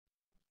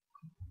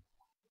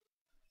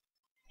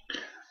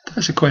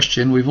That's a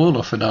question we've all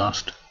often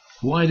asked.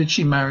 Why did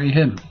she marry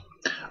him?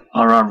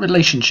 Are our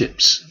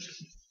relationships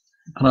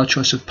and our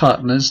choice of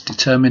partners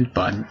determined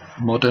by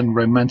modern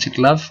romantic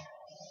love,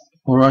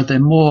 or are there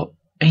more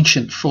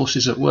ancient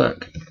forces at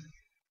work?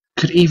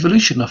 Could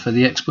evolution offer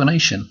the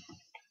explanation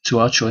to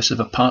our choice of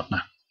a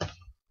partner?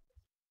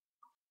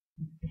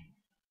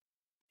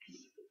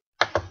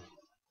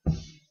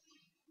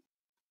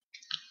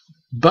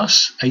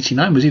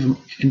 Bus89 was even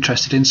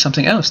interested in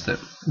something else that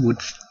would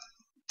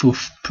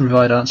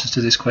provide answers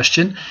to this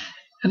question,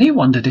 and he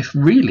wondered if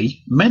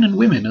really men and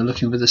women are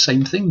looking for the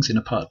same things in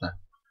a partner.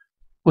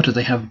 Or do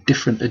they have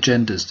different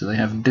agendas? Do they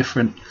have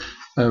different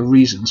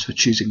reasons for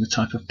choosing the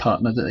type of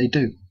partner that they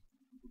do?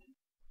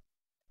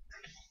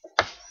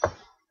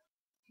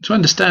 To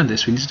understand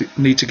this, we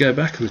need to go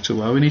back a little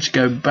while. We need to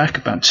go back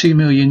about 2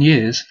 million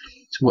years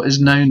to what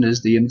is known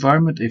as the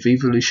environment of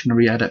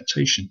evolutionary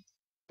adaptation.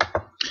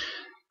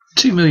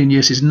 2 million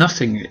years is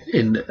nothing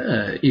in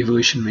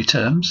evolutionary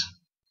terms.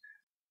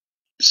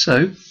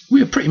 So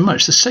we are pretty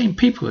much the same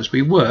people as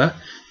we were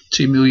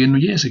 2 million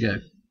years ago.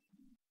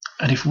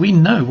 And if we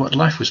know what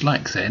life was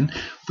like then,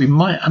 we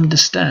might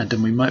understand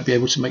and we might be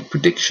able to make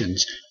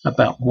predictions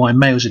about why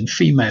males and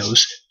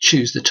females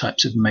choose the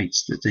types of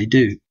mates that they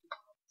do.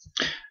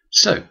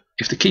 So,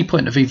 if the key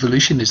point of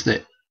evolution is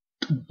that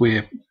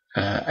we're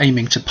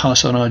aiming to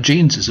pass on our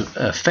genes as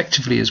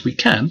effectively as we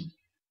can,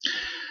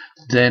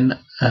 then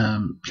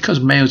because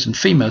males and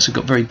females have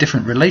got very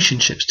different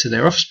relationships to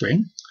their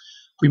offspring,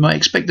 we might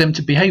expect them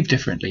to behave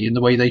differently in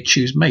the way they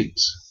choose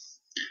mates.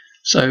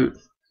 So,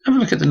 have a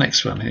look at the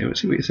next one here.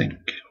 Let's see what you think.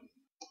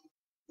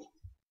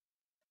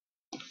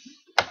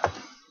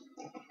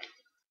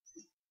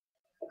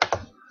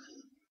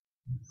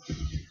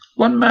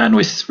 One man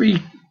with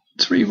three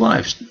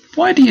wives.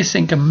 Why do you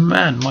think a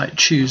man might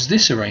choose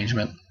this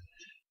arrangement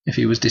if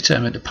he was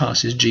determined to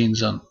pass his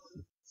genes on?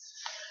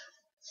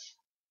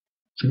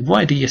 And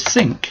why do you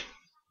think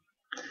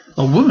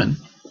a woman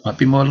might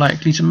be more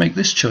likely to make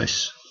this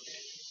choice?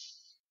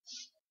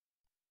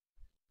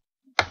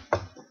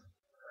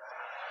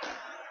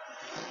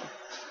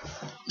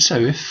 So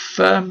if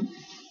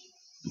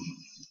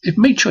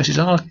mate choices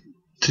are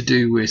to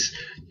do with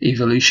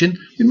evolution,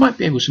 we might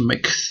be able to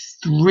make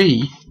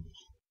 3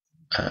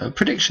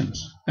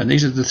 predictions, and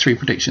these are the 3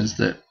 predictions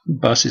that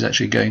Bus is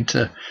actually going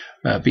to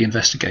be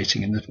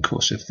investigating in the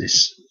course of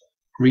this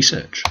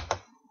research.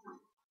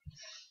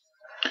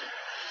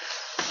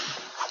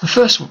 The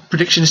first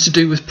prediction is to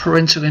do with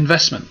parental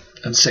investment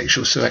and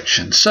sexual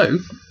selection. So,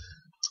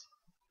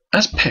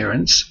 as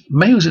parents,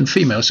 males and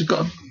females have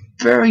got a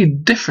very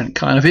different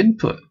kind of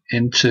input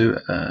into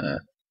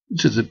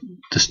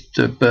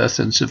the birth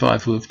and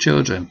survival of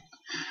children.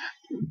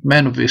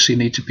 Men obviously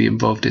need to be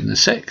involved in the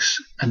sex,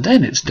 and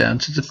then it's down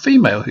to the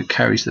female who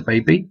carries the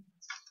baby.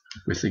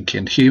 We're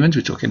thinking humans,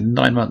 we're talking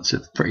 9 months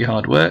of pretty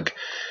hard work.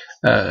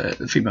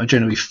 The female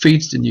generally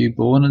feeds the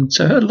newborn, and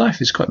so her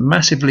life is quite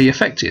massively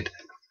affected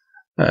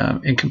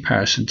in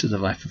comparison to the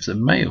life of the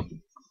male.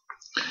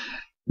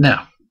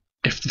 Now,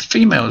 if the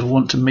females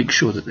want to make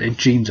sure that their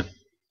genes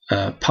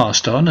are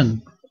passed on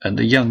and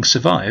the young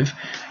survive,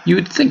 you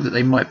would think that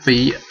they might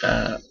be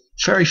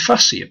very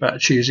fussy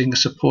about choosing a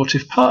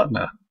supportive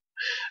partner.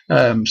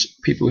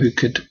 People who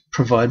could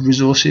provide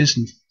resources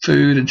and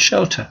food and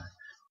shelter.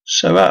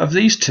 So out of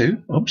these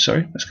two,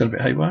 that's got a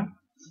bit haywire.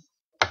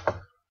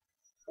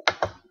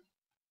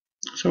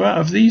 So out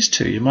of these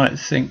two, you might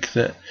think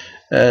that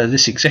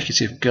this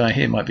executive guy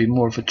here might be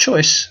more of a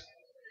choice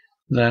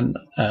than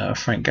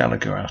Frank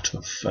Gallagher out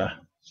of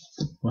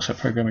what's that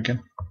program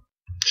again?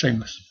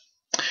 Shameless.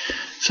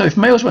 So if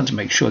males want to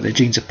make sure their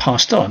genes are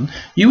passed on,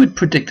 you would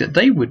predict that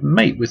they would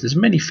mate with as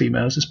many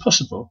females as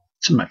possible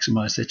to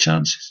maximize their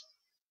chances.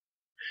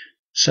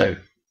 So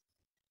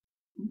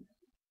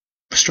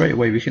straight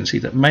away we can see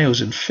that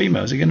males and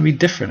females are going to be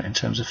different in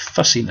terms of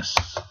fussiness,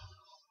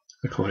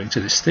 according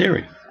to this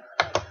theory.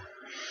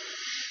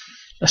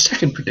 A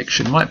second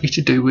prediction might be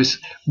to do with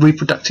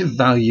reproductive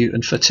value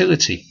and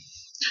fertility.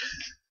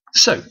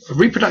 So,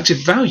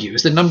 reproductive value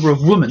is the number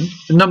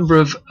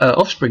of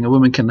offspring a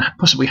woman can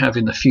possibly have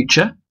in the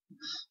future,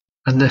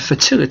 and their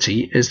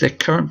fertility is their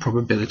current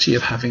probability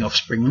of having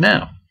offspring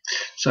now.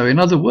 So, in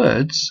other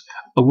words,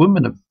 a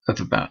woman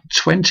of about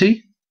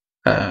 20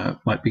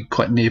 might be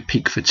quite near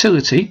peak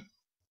fertility,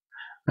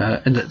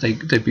 and that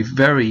they'd be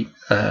very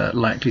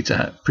likely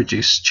to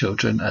produce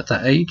children at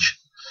that age,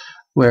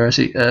 whereas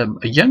a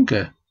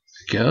younger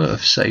girl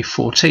of, say,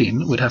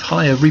 14 would have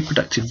higher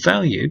reproductive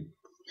value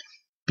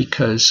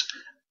because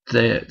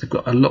they've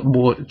got a lot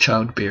more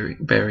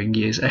childbearing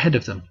years ahead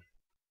of them.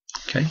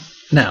 Okay.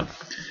 Now,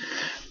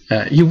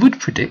 you would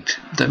predict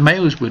that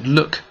males would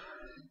look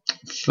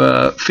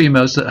for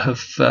females that have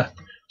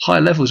high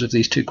levels of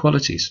these two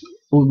qualities.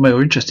 All men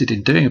are interested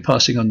in doing are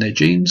passing on their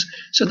genes,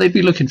 so they'd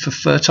be looking for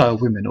fertile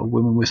women or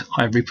women with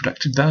high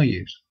reproductive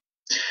values.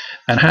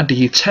 And how do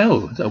you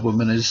tell that a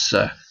woman has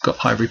got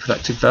high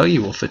reproductive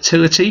value or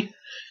fertility?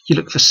 You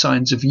look for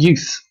signs of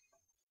youth.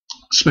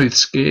 Smooth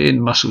skin,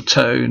 muscle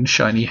tone,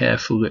 shiny hair,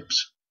 full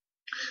lips.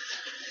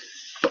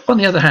 But On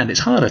the other hand,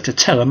 it's harder to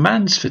tell a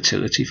man's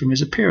fertility from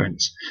his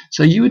appearance.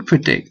 So you would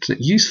predict that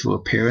youthful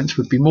appearance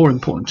would be more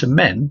important to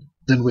men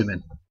than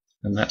women.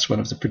 And that's one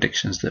of the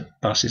predictions that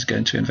Bus is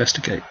going to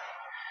investigate.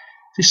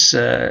 This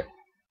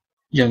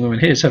young woman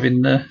here is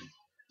having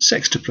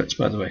sextuplets,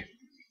 by the way.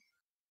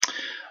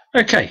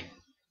 Okay.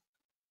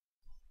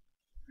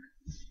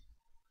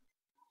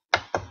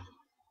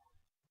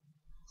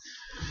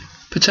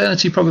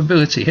 Paternity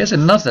probability. Here's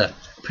another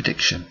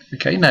prediction.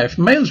 Okay, now if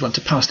males want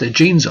to pass their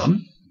genes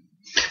on,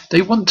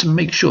 they want to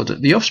make sure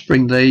that the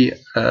offspring they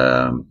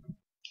are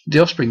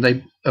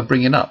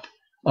bringing up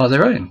are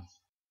their own.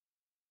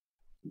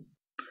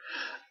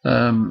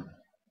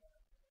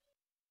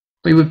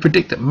 We would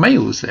predict that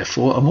males,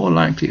 therefore, are more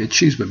likely to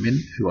choose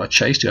women who are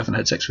chaste, who haven't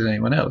had sex with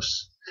anyone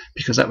else,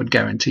 because that would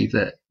guarantee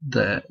that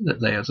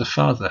they are the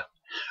father.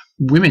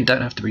 Women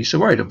don't have to be so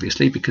worried,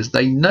 obviously, because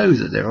they know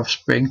that their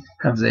offspring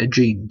have their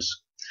genes.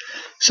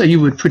 So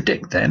you would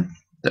predict then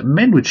that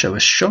men would show a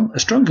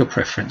stronger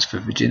preference for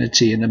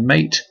virginity in a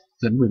mate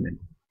than women.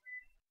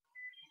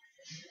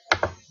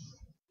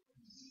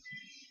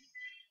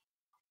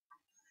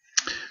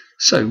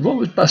 So what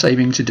was Bus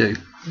aiming to do?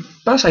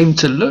 Bus aimed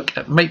to look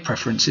at mate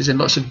preferences in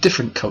lots of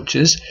different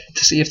cultures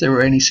to see if there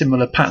were any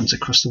similar patterns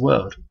across the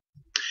world.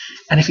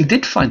 And if he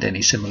did find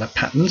any similar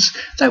patterns,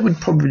 that would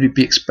probably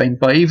be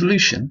explained by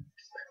evolution,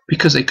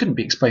 because they couldn't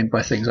be explained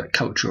by things like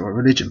culture or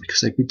religion,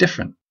 because they'd be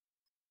different.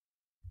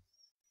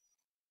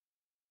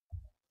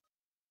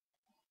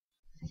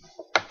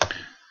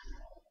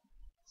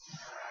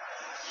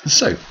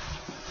 So,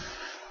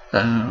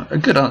 a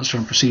good answer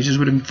on procedures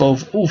would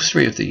involve all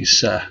three of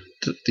these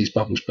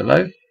bubbles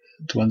below,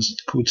 the ones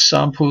called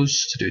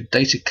samples, to do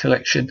data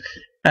collection,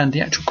 and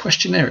the actual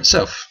questionnaire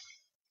itself.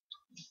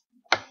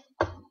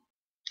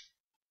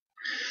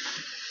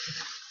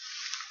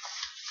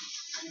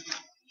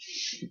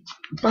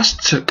 Bus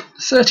took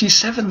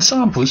 37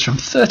 samples from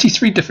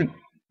 33 different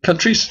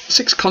countries,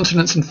 6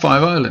 continents and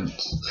 5 islands.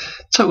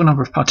 Total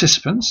number of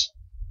participants,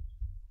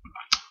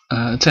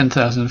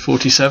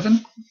 10,047,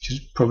 which is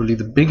probably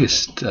the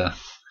biggest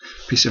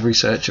piece of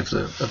research of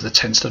the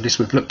 10 studies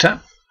we've looked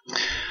at.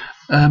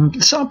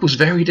 The samples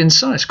varied in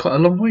size quite a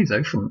long way,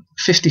 though, from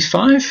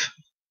 55,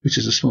 which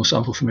is a small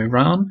sample from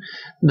Iran,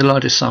 and the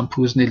largest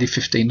sample was nearly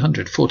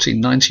 1,500,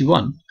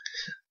 1,491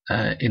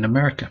 in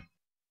America,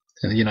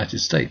 in the United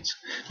States.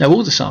 Now,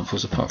 all the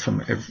samples, apart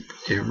from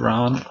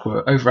Iran,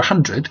 were over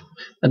 100,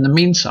 and the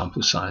mean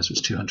sample size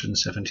was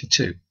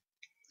 272.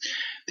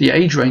 The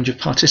age range of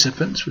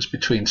participants was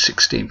between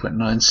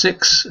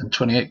 16.96 and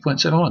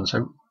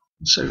 28.71,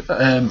 so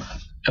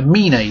a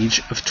mean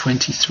age of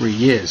 23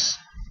 years.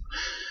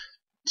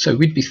 So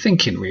we'd be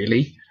thinking,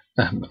 really,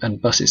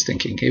 and Bus is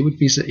thinking here, would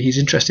be that he's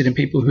interested in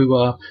people who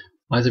are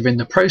either in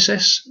the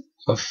process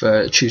of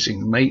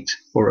choosing a mate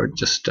or are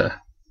just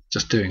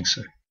doing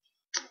so.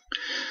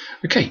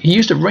 Okay, he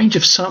used a range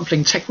of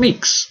sampling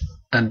techniques,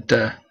 and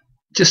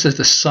just as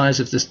the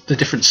size of the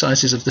different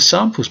sizes of the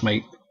samples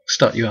may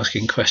start you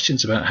asking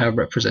questions about how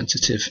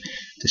representative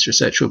this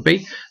research will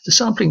be, the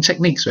sampling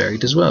techniques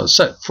varied as well.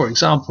 So, for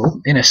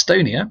example, in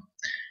Estonia,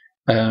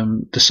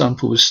 the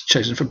sample was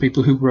chosen from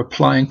people who were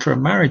applying for a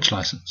marriage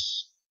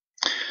license.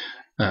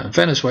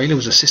 Venezuela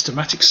was a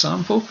systematic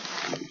sample,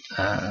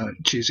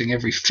 choosing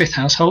every 5th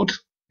household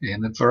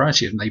in a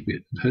variety of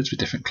neighbourhoods with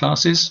different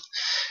classes.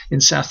 In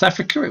South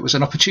Africa, it was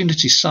an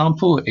opportunity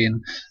sample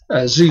in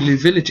Zulu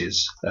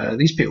villages.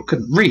 These people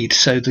couldn't read,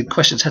 so the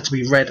questions had to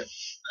be read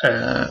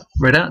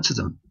out to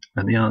them,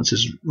 and the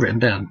answers written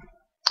down.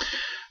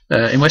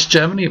 In West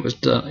Germany, it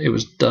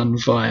was done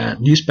via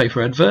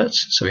newspaper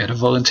adverts, so we had a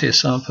volunteer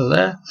sample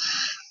there.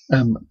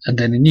 And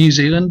then in New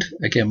Zealand,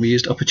 again, we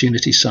used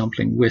opportunity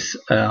sampling with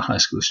high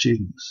school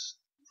students.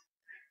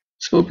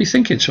 So we'll be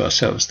thinking to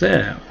ourselves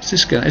there: is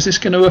this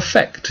going to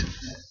affect?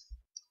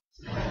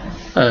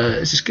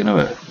 Is this going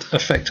to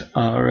affect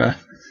our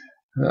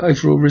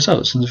overall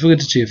results and the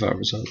validity of our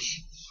results?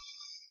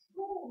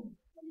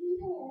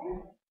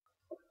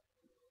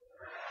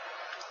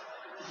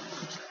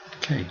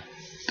 Okay.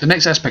 The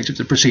next aspect of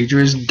the procedure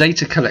is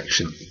data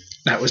collection.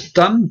 That was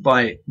done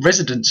by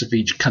residents of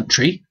each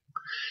country,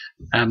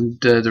 and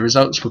the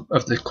results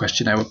of the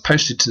questionnaire were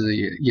posted to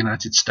the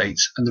United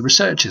States, and the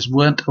researchers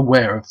weren't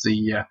aware of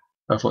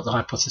what the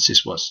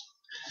hypothesis was.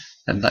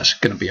 And that's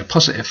going to be a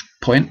positive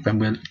point when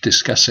we're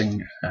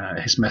discussing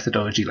his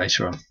methodology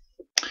later on.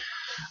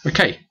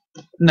 Okay,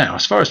 now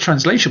as far as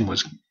translation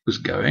was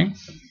going,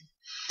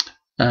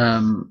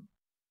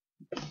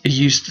 he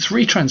used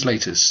 3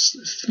 translators.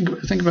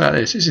 Think about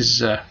this. This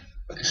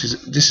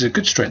is a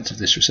good strength of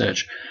this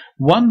research.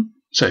 One,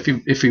 so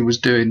if he was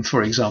doing,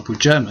 for example,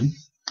 German,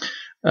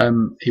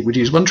 he would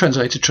use one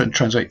translator to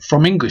translate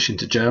from English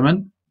into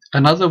German,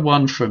 another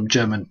one from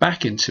German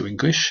back into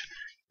English,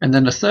 and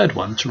then a third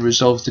one to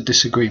resolve the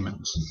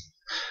disagreements.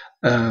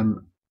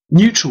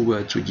 Neutral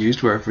words were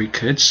used wherever he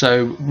could.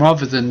 So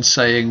rather than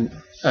saying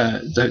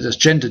that's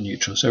gender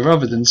neutral. So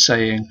rather than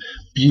saying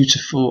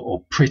beautiful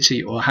or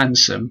pretty or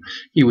handsome,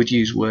 he would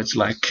use words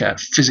like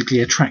physically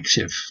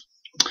attractive.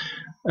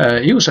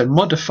 He also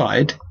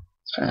modified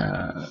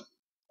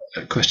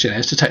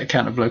questionnaires to take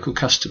account of local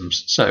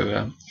customs. So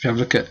if you have a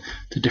look at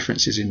the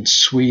differences in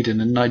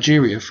Sweden and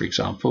Nigeria, for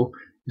example,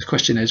 the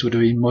questionnaires would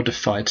have been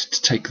modified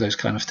to take those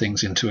kind of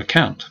things into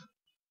account.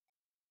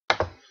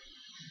 The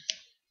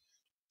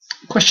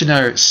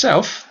questionnaire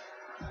itself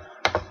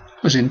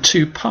was in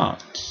two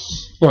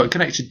parts. Well, it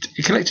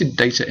collected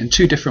data in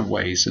two different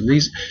ways, and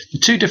the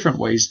two different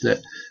ways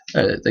that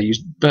they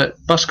used,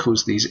 Bus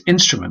calls these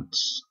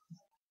instruments.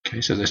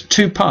 Okay, so there's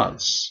two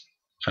parts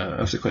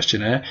of the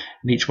questionnaire,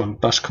 and each one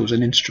Bus calls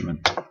an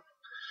instrument.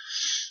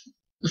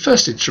 The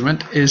first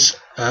instrument is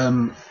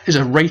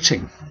a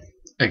rating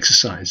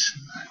exercise.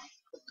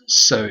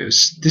 So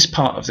this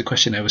part of the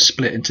questionnaire was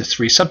split into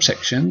three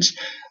subsections: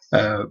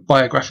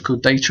 biographical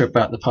data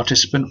about the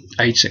participant,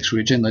 age, sex,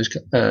 religion, those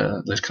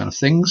kind of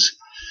things.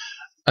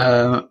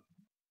 There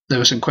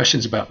were some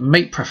questions about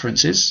mate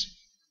preferences.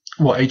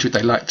 What age would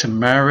they like to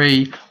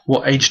marry?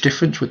 What age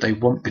difference would they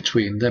want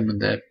between them and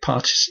their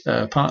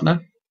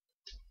partner?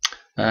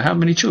 How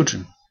many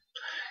children?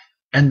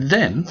 And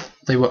then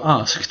they were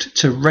asked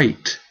to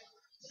rate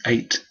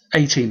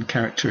 18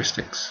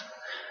 characteristics.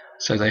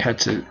 So they had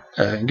to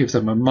give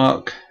them a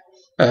mark.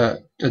 There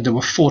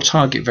were 4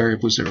 target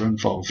variables that were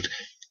involved: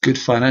 good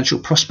financial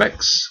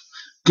prospects,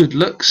 good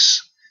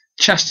looks,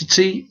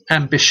 chastity,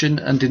 ambition,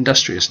 and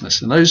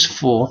industriousness. And those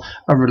 4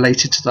 are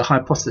related to the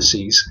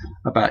hypotheses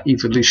about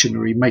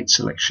evolutionary mate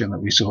selection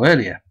that we saw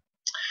earlier.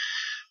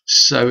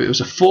 So it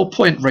was a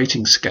 4-point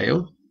rating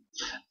scale,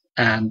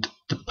 and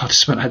the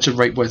participant had to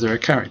rate whether a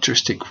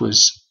characteristic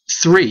was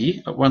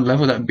 3 at one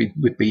level, that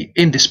would be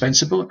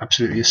indispensable,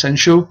 absolutely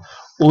essential,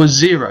 or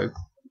 0,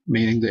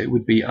 meaning that it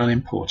would be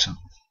unimportant.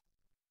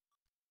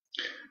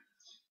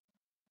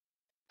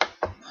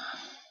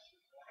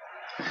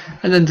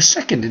 And then the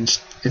second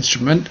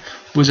instrument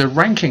was a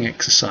ranking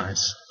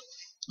exercise.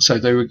 So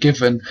they were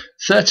given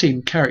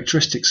 13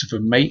 characteristics of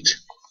a mate,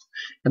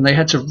 and they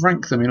had to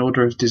rank them in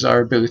order of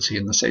desirability.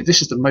 And they say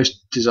this is the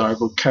most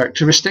desirable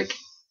characteristic,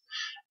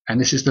 and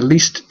this is the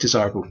least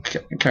desirable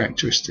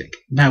characteristic.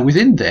 Now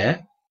within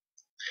there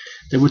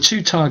were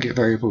 2 target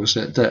variables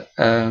that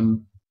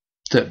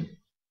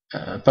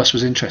Bus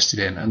was interested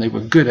in, and they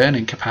were good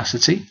earning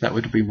capacity. That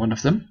would have been one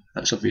of them.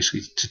 That's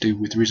obviously to do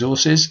with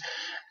resources.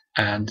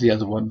 And the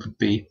other one would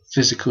be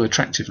physical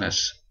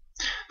attractiveness.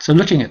 So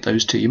looking at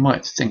those 2, you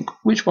might think,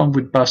 which one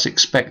would Bus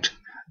expect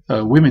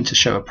women to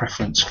show a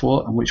preference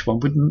for, and which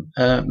one would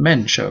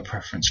men show a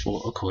preference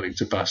for, according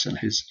to Bus and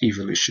his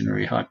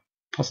evolutionary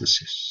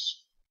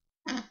hypothesis?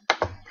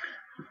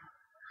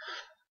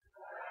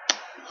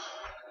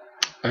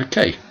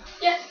 Okay.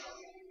 Yes.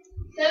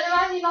 So the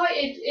Man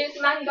United is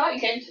the Man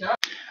United game tonight.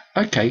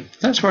 Okay,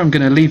 that's where I'm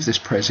going to leave this,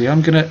 Prezi.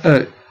 I'm going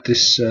to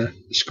this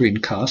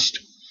screencast.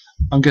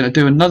 I'm going to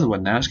do another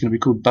one now. It's going to be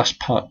called Bus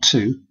Part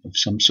 2 of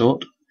some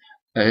sort,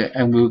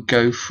 and we'll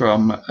go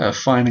from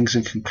findings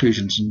and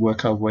conclusions and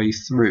work our way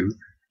through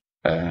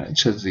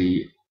to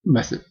the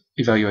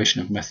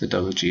evaluation of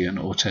methodology and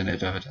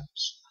alternative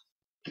evidence.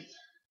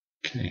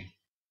 Okay.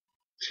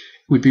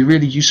 It would be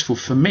really useful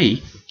for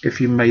me if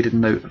you made a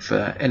note of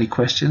any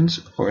questions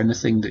or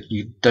anything that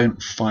you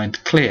don't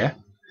find clear,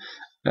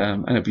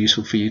 and it'd be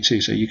useful for you too,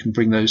 so you can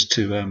bring those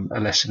to a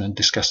lesson and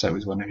discuss that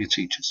with one of your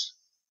teachers.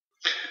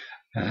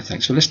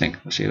 Thanks for listening.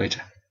 I'll see you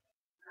later.